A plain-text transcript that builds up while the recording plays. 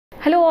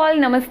Hello all,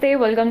 namaste,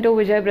 welcome to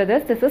Vijay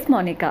Brothers. This is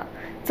Monica.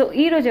 So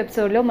ee roju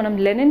episode lo manam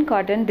linen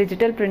cotton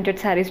digital printed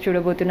sarees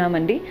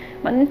చూడబోతున్నామండి.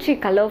 మంచి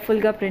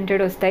colourful గా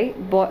printed వస్తాయి.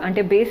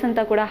 అంటే base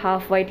అంతా కూడా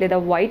half white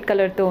లేదా white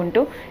colour తో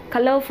ఉంటూ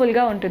colourful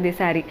గా ఉంటుంది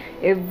సారీ.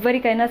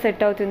 ఎవరికైనా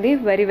సెట్ అవుతుంది.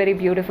 Very very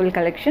beautiful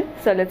collection.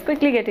 So let's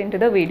quickly get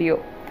into the video.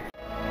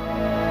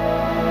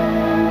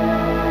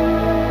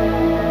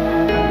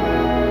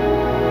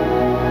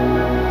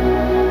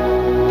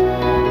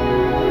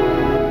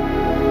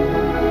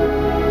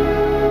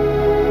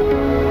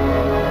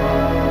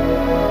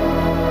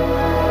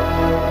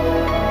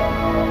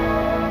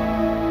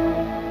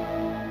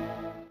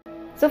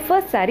 So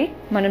first sari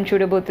మనం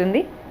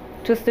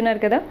చూస్తున్నారు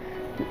కదా,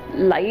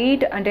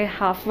 లైట్ అంటే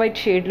హాఫ్ వైట్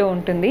షేడ్లో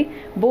ఉంటుంది.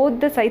 బోత్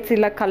ద సైడ్స్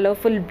ఇలా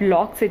కలర్ఫుల్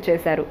బ్లాక్స్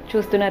ఇచ్చేసారు.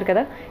 చూస్తున్నారు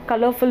కదా,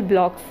 colourful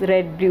blocks,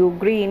 red, blue,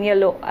 green,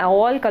 yellow,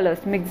 all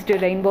colours mixed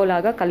rainbow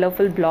లాగా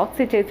కలర్ఫుల్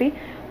బ్లాక్స్ ఇచ్చేసి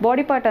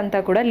బాడీ పార్ట్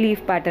అంతా కూడా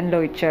లీఫ్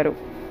ప్యాటర్న్లో ఇచ్చారు.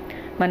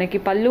 మనకి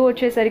పళ్ళు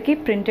వచ్చేసరికి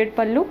ప్రింటెడ్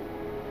పళ్ళు,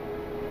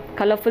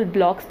 కలర్ఫుల్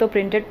బ్లాక్స్తో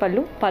ప్రింటెడ్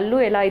పళ్ళు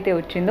ఎలా అయితే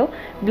వచ్చిందో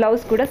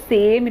బ్లౌజ్ కూడా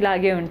సేమ్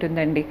ఇలాగే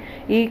ఉంటుందండి.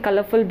 ఈ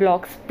కలర్ఫుల్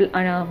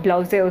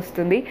బ్లౌజే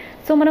వస్తుంది.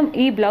 సో మనం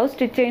ఈ బ్లౌజ్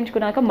స్టిచ్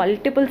చేయించుకున్నాక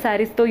మల్టిపుల్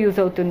శారీస్తో యూజ్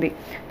అవుతుంది.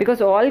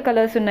 బికాస్ ఆల్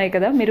కలర్స్ ఉన్నాయి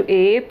కదా, మీరు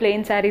ఏ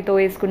ప్లెయిన్ శారీతో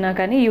వేసుకున్నా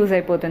కానీ యూజ్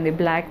అయిపోతుంది.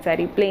 బ్లాక్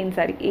శారీ, ప్లెయిన్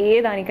శారీ, ఏ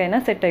దానికైనా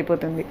సెట్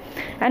అయిపోతుంది.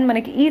 అండ్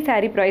మనకి ఈ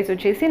శారీ ప్రైస్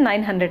వచ్చేసి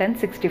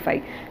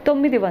 965,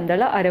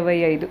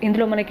 965.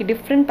 ఇందులో మనకి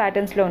డిఫరెంట్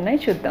ప్యాటర్న్స్లో ఉన్నాయి,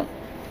 చూద్దాం.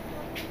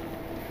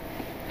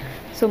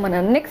 సో మన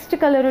నెక్స్ట్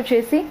కలర్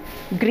వచ్చేసి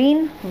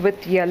గ్రీన్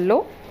విత్ యెల్లో.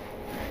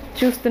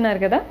 చూస్తున్నారు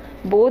కదా,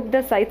 బోత్ ద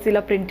సైడ్స్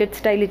ఇలా ప్రింటెడ్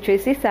స్టైల్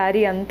ఇచ్చేసి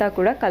శారీ అంతా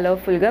కూడా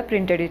కలర్ఫుల్గా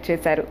ప్రింటెడ్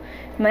ఇచ్చేసారు.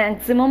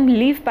 మ్యాక్సిమం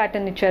లీఫ్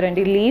ప్యాటర్న్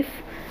ఇచ్చారండి. లీఫ్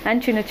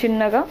అండ్ చిన్న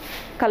చిన్నగా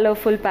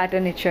కలర్ఫుల్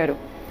ప్యాటర్న్ ఇచ్చారు.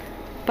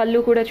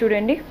 పళ్ళు కూడా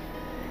చూడండి,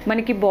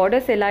 మనకి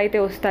బార్డర్స్ ఎలా అయితే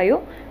వస్తాయో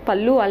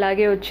పళ్ళు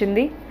అలాగే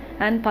వచ్చింది.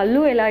 అండ్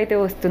పళ్ళు ఎలా అయితే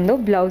వస్తుందో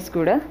బ్లౌజ్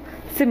కూడా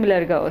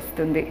సిమిలర్గా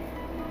వస్తుంది.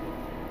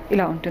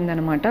 ఇలా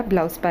ఉంటుందన్నమాట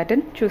బ్లౌజ్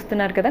ప్యాటర్న్.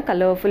 చూస్తున్నారు కదా,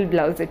 కలర్ఫుల్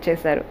బ్లౌజ్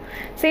ఇచ్చేసారు.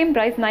 Same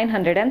price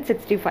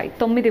 965,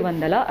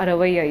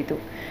 965.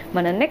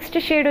 మన నెక్స్ట్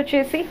షేడ్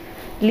వచ్చేసి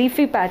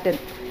లీఫీ ప్యాటర్న్,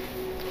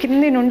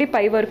 కింది నుండి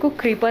పై వరకు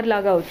క్రీపర్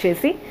లాగా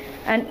వచ్చేసి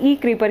అండ్ ఈ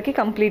క్రీపర్కి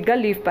కంప్లీట్గా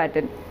leaf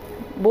pattern.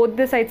 Both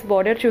the sides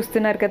border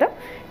చూస్తున్నారు కదా,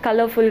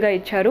 కలర్ఫుల్గా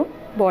ఇచ్చారు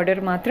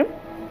బార్డర్ మాత్రం.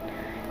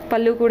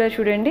 పళ్ళు కూడా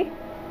చూడండి,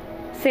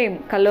 సేమ్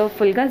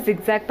కలర్ఫుల్గా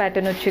జిగ్జాగ్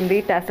ప్యాటర్న్ వచ్చింది.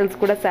 టాసల్స్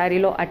కూడా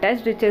శారీలో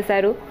అటాచ్డ్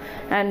ఇచ్చేసారు.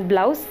 అండ్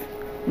బ్లౌజ్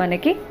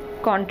మనకి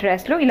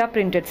కాంట్రాస్ట్లో ఇలా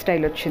ప్రింటెడ్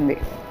స్టైల్ వచ్చింది.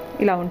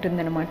 ఇలా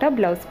ఉంటుందన్నమాట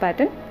బ్లౌజ్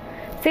ప్యాటర్న్.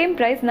 Same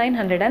price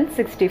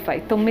 965,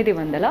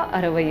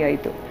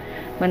 965.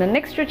 మన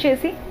నెక్స్ట్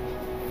వచ్చేసి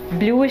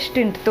బ్లూయిష్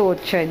టింట్తో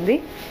వచ్చింది.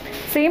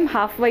 సేమ్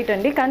హాఫ్ వైట్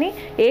అండి, కానీ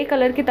ఏ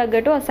కలర్కి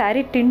తగ్గట్టు ఆ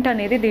శారీ టింట్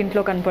అనేది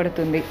దీంట్లో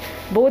కనపడుతుంది.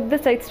 బోత్ ద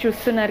సైడ్స్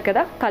చూస్తున్నారు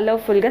కదా,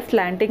 కలర్ఫుల్గా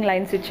స్లాంటింగ్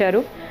లైన్స్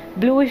ఇచ్చారు.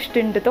 బ్లూయిష్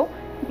టింట్తో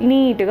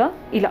నీట్గా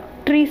ఇలా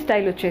ట్రీ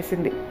స్టైల్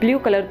వచ్చేసింది. బ్లూ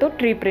కలర్తో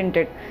ట్రీ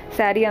ప్రింటెడ్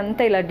శారీ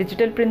అంతా ఇలా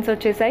డిజిటల్ ప్రింట్స్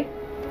వచ్చేసాయి.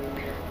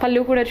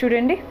 పళ్ళు కూడా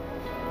చూడండి,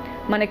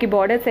 మనకి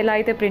బార్డర్స్ ఎలా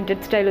అయితే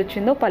ప్రింటెడ్ స్టైల్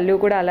వచ్చిందో పళ్ళు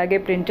కూడా అలాగే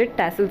ప్రింటెడ్,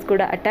 టాసిల్స్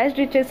కూడా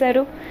అటాచ్డ్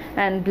ఇచ్చేసారు.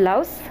 అండ్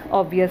బ్లౌజ్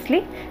ఆబ్వియస్లీ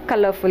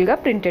కలర్ఫుల్గా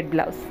ప్రింటెడ్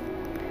బ్లౌజ్.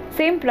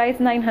 Same price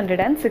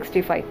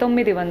 965,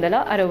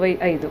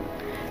 965.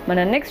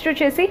 మన నెక్స్ట్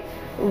వచ్చేసి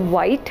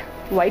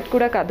వైట్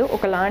కూడా కాదు,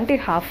 ఒకలాంటి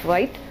half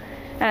white.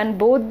 And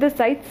both the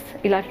sides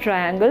ఇలా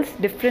ట్రయాంగిల్స్,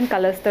 డిఫరెంట్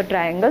కలర్స్తో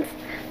ట్రయాంగిల్స్.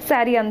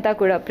 శారీ అంతా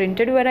కూడా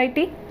ప్రింటెడ్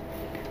వెరైటీ.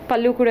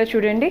 పళ్ళు కూడా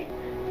చూడండి,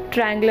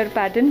 ట్రయాంగులర్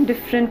ప్యాటర్న్,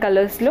 డిఫరెంట్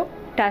కలర్స్లో,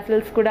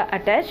 టాసిల్స్ కూడా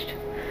అటాచ్డ్.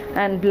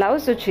 అండ్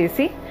బ్లౌజ్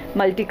వచ్చేసి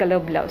మల్టీ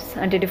కలర్ బ్లౌజ్,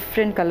 అంటే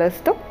డిఫరెంట్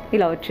కలర్స్తో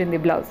ఇలా వచ్చింది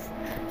blouse.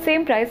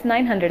 Same price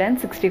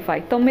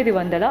 965,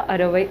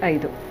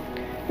 965.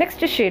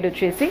 Next shade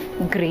వచ్చేసి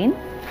green,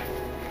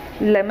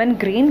 lemon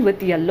green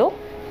with yellow.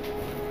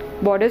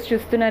 Borders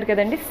చూస్తున్నారు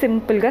కదండి,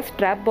 సింపుల్గా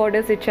స్ట్రాప్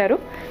బార్డర్స్ ఇచ్చారు.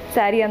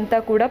 శారీ అంతా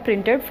కూడా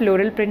ప్రింటెడ్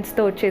ఫ్లోరల్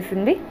ప్రింట్స్తో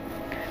వచ్చేసింది.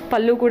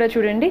 పళ్ళు కూడా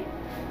చూడండి,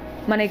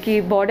 మనకి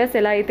బార్డర్స్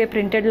ఎలా అయితే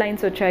ప్రింటెడ్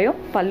లైన్స్ వచ్చాయో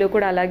పళ్ళు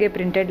కూడా అలాగే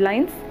ప్రింటెడ్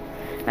లైన్స్.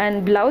 అండ్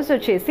బ్లౌజ్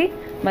వచ్చేసి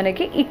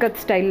మనకి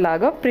ఇకత్ స్టైల్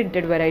లాగా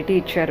ప్రింటెడ్ వెరైటీ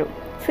ఇచ్చారు.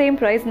 Same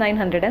price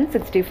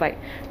 965,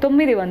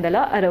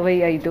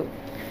 965.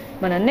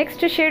 మన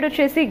నెక్స్ట్ షేడ్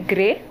వచ్చేసి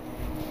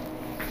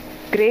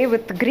grey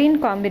with green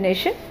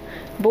combination.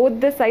 Both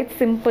the sides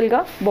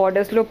సింపుల్గా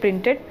బార్డర్స్లో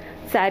ప్రింటెడ్,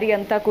 శారీ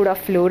అంతా కూడా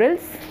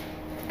ఫ్లోరల్స్.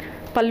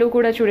 పళ్ళు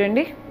కూడా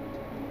చూడండి,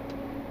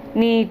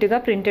 నీట్గా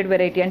ప్రింటెడ్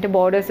వెరైటీ, అంటే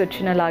బార్డర్స్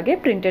వచ్చినలాగే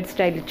ప్రింటెడ్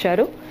స్టైల్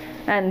ఇచ్చారు.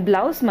 అండ్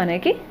బ్లౌజ్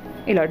మనకి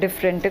ఇలా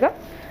డిఫరెంట్గా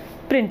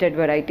ప్రింటెడ్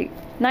వెరైటీ.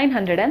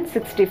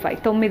 965,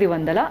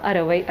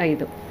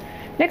 965.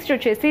 నెక్స్ట్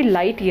వచ్చేసి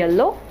light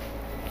yellow.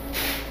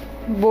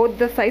 Both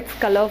the sides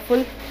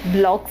colourful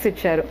blocks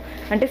ఇచ్చారు,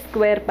 అంటే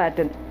స్క్వేర్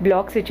ప్యాటర్న్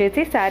బ్లాక్స్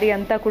ఇచ్చేసి శారీ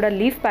అంతా కూడా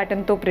లీఫ్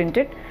ప్యాటర్న్తో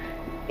ప్రింటెడ్.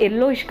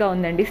 ఎల్లోయిష్గా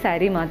ఉందండి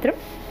శారీ మాత్రం.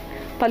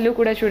 పళ్ళు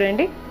కూడా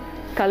చూడండి,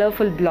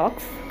 కలర్ఫుల్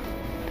బ్లాక్స్.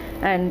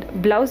 అండ్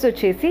బ్లౌజ్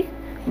వచ్చేసి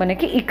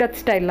మనకి ఇకత్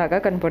స్టైల్ లాగా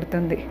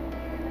కనపడుతుంది,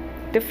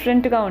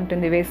 డిఫరెంట్గా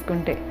ఉంటుంది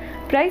వేసుకుంటే.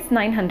 ప్రైస్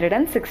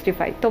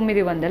 965,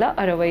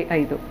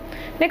 965.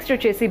 నెక్స్ట్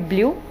వచ్చేసి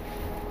బ్లూ.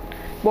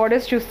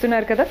 బార్డర్స్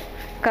చూస్తున్నారు కదా,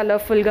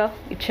 కలర్ఫుల్గా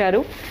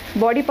ఇచ్చారు.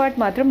 బాడీ పార్ట్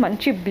మాత్రం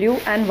మంచి బ్లూ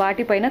అండ్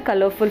వాటిపైన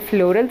కలర్ఫుల్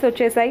ఫ్లోరల్స్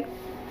వచ్చేసాయి.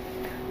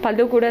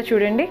 పళ్ళు కూడా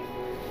చూడండి,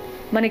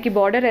 మనకి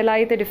బార్డర్ ఎలా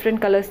అయితే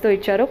డిఫరెంట్ కలర్స్తో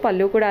ఇచ్చారో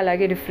పళ్ళు కూడా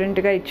అలాగే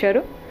డిఫరెంట్గా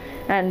ఇచ్చారు.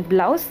 అండ్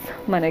బ్లౌజ్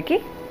మనకి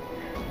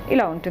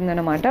ఇలా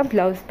ఉంటుందన్నమాట.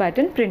 Blouse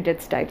pattern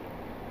printed style.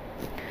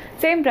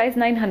 Same price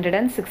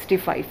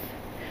 965.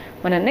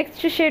 మన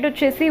నెక్స్ట్ షేడ్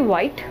వచ్చేసి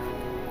వైట్.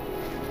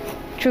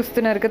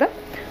 చూస్తున్నారు కదా,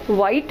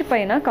 వైట్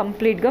పైన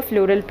కంప్లీట్గా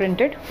floral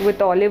printed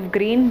with olive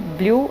green,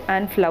 blue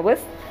and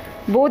flowers.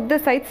 Both the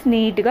sides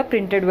నీట్గా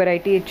ప్రింటెడ్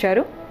వెరైటీ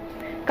ఇచ్చారు.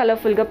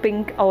 కలర్ఫుల్గా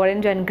pink,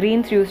 orange and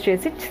Greens use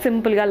చేసి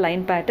సింపుల్గా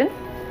లైన్ ప్యాటర్న్.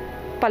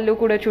 పళ్ళు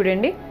కూడా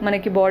చూడండి,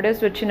 మనకి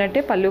బార్డర్స్ వచ్చినట్టే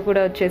పళ్ళు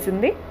కూడా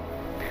వచ్చేసింది.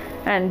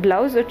 అండ్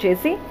బ్లౌజ్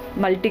వచ్చేసి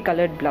మల్టీ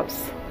కలర్డ్ బ్లౌజ్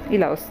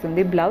ఇలా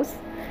వస్తుంది blouse.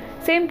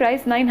 Same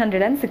price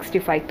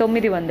 965,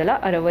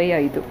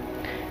 965.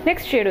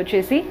 Next shade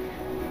వచ్చేసి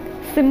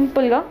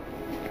సింపుల్గా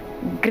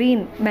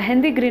గ్రీన్,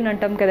 మెహందీ గ్రీన్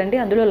అంటాం కదండి,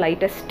 అందులో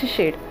లైటెస్ట్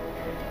షేడ్.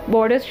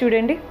 బార్డర్స్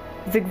చూడండి,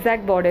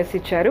 జిగ్జాగ్ బార్డర్స్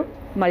ఇచ్చారు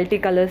మల్టీ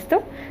కలర్స్తో.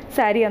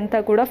 శారీ అంతా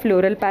కూడా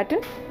ఫ్లోరల్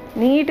ప్యాటర్న్.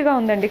 నీట్గా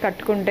ఉందండి,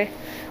 కట్టుకుంటే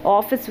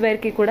ఆఫీస్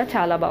వేర్కి కూడా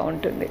చాలా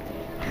బాగుంటుంది.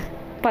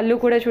 పళ్ళు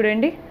కూడా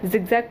చూడండి,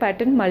 జిగ్జాగ్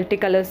ప్యాటర్న్ మల్టీ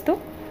కలర్స్తో.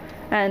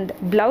 అండ్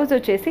బ్లౌజ్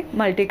వచ్చేసి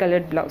multi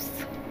coloured blouse.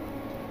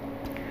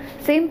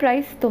 Same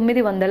price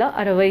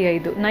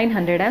 965,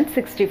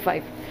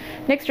 965.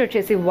 Next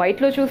వచ్చేసి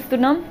వైట్లో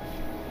చూస్తున్నాం.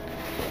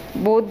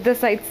 బోత్ ద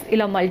సైడ్స్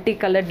ఇలా మల్టీ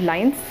కలర్డ్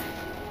లైన్స్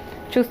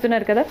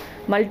చూస్తున్నారు కదా,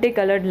 మల్టీ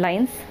కలర్డ్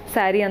లైన్స్.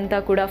 శారీ అంతా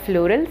కూడా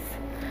ఫ్లోరల్స్.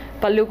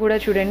 పళ్ళు కూడా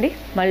చూడండి,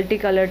 మల్టీ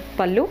కలర్డ్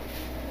పళ్ళు.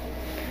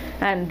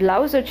 అండ్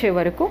బ్లౌజ్ వచ్చే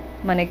వరకు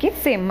మనకి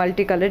సేమ్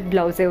మల్టీ కలర్డ్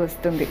బ్లౌజే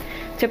వస్తుంది.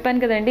 చెప్పాను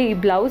కదండి, ఈ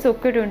బ్లౌజ్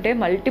ఒక్కటి ఉంటే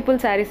మల్టిపుల్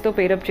శారీస్తో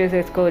పేరప్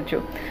చేసేసుకోవచ్చు.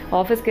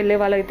 ఆఫీస్కి వెళ్ళే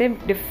వాళ్ళైతే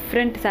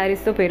డిఫరెంట్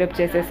శారీస్తో పేరప్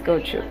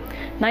చేసేసుకోవచ్చు.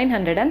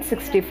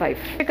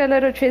 965.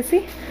 కలర్ వచ్చేసి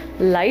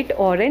light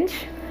orange.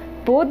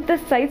 Both the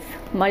sides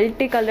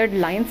multi coloured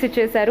lines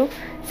ఇచ్చేసారు.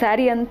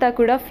 శారీ అంతా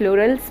కూడా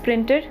ఫ్లోరల్స్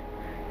ప్రింటెడ్.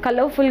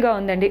 కలర్ఫుల్గా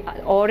ఉందండి,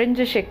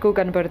 ఆరెంజ్ ఎక్కువ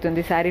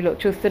కనపడుతుంది శారీలో.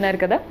 చూస్తున్నారు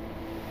కదా,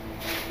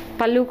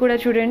 పళ్ళు కూడా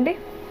చూడండి,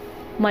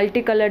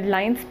 మల్టీ కలర్డ్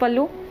లైన్స్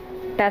పళ్ళు.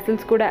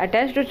 టాసిల్స్ కూడా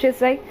అటాచ్డ్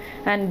వచ్చేసాయి.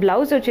 అండ్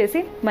బ్లౌజ్ వచ్చేసి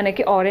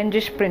మనకి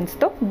ఆరెంజిష్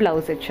ప్రింట్స్తో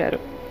బ్లౌజ్ ఇచ్చారు.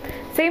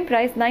 Same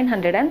price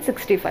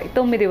 965,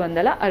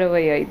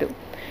 965.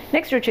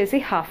 నెక్స్ట్ వచ్చేసి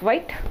హాఫ్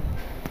వైట్.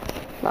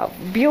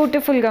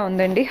 బ్యూటిఫుల్గా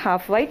ఉందండి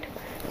హాఫ్ వైట్.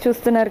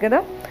 చూస్తున్నారు కదా,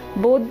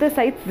 బోత్ ద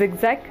సైడ్స్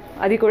జిగ్జాగ్,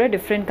 అది కూడా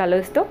డిఫరెంట్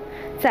కలర్స్తో.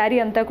 శారీ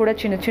అంతా కూడా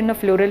చిన్న చిన్న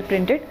ఫ్లోరల్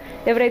ప్రింటెడ్.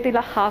 ఎవరైతే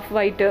ఇలా హాఫ్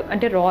వైట్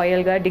అంటే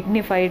రాయల్గా,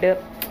 డిగ్నిఫైడ్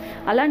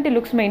అలాంటి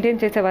లుక్స్ మెయింటైన్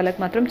చేసే వాళ్ళకి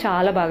మాత్రం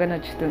చాలా బాగా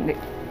నచ్చుతుంది.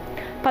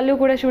 పళ్ళు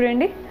కూడా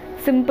చూడండి,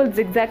 సింపుల్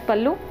జిగ్జాగ్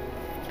పళ్ళు.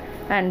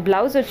 అండ్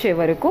బ్లౌజ్ వచ్చే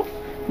వరకు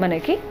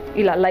మనకి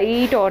ఇలా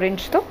light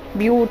ఆరెంజ్తో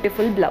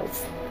beautiful blouse.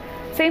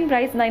 Same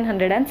price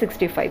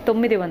 965,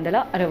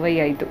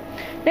 965.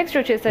 Next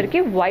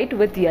వచ్చేసరికి white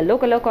with yellow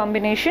colour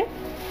combination.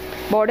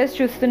 Borders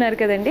చూస్తున్నారు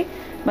కదండి,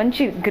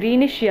 మంచి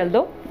గ్రీనిష్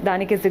ఎల్లో,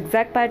 దానికి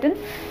జిగ్జాగ్ ప్యాటర్న్.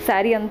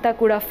 శారీ అంతా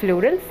కూడా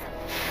ఫ్లోరల్స్.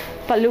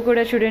 పళ్ళు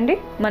కూడా చూడండి,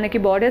 మనకి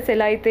బార్డర్స్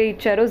ఎలా అయితే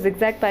ఇచ్చారో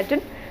జిగ్జాగ్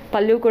ప్యాటర్న్,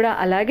 పళ్ళు కూడా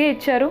అలాగే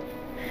ఇచ్చారు.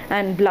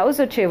 అండ్ బ్లౌజ్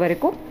వచ్చే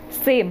వరకు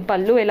సేమ్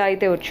పళ్ళు ఎలా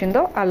అయితే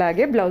వచ్చిందో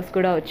అలాగే బ్లౌజ్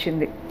కూడా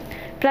వచ్చింది.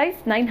 ప్రైస్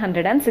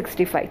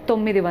 965,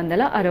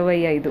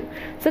 965.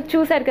 సో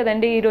చూసారు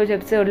కదండి ఈరోజు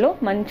ఎపిసోడ్లో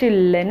మంచి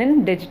Lenin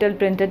digital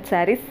printed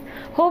saris.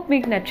 Hope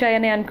మీకు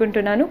నచ్చాయని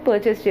అనుకుంటున్నాను.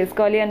 పర్చేస్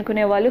చేసుకోవాలి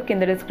అనుకునే వాళ్ళు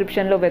కింద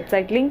డిస్క్రిప్షన్లో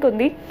వెబ్సైట్ లింక్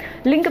ఉంది.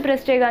 లింక్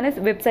ప్రెస్ చేయగానే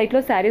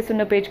వెబ్సైట్లో శారీస్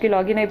ఉన్న పేజ్కి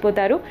లాగిన్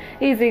అయిపోతారు.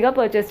 ఈజీగా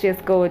పర్చేస్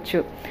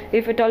చేసుకోవచ్చు.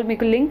 ఇఫ్ ఇట్ ఆల్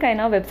మీకు లింక్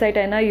అయినా వెబ్సైట్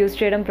అయినా యూజ్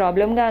చేయడం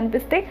ప్రాబ్లమ్గా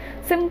అనిపిస్తే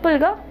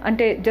సింపుల్గా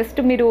అంటే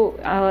జస్ట్ మీరు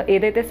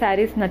ఏదైతే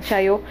శారీస్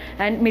నచ్చాయో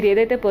అండ్ మీరు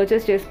ఏదైతే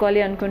పర్చేస్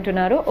చేసుకోవాలి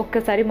అనుకుంటున్నారో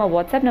ఒక్కసారి మా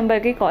వాట్సాప్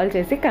నెంబర్కి కాల్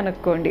చేసి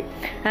కనుక్కోండి.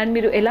 అండ్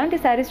మీరు ఎలాంటి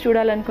శారీస్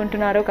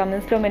చూడాలనుకుంటున్నారో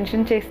కమెంట్స్లో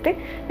మెన్షన్ చేస్తే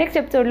నెక్స్ట్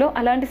ఎపిసోడ్లో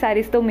అలాంటి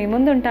శారీస్తో మీ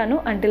ముందు ఉంటాను.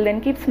 Until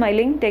then keep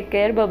smiling, take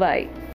care, bye.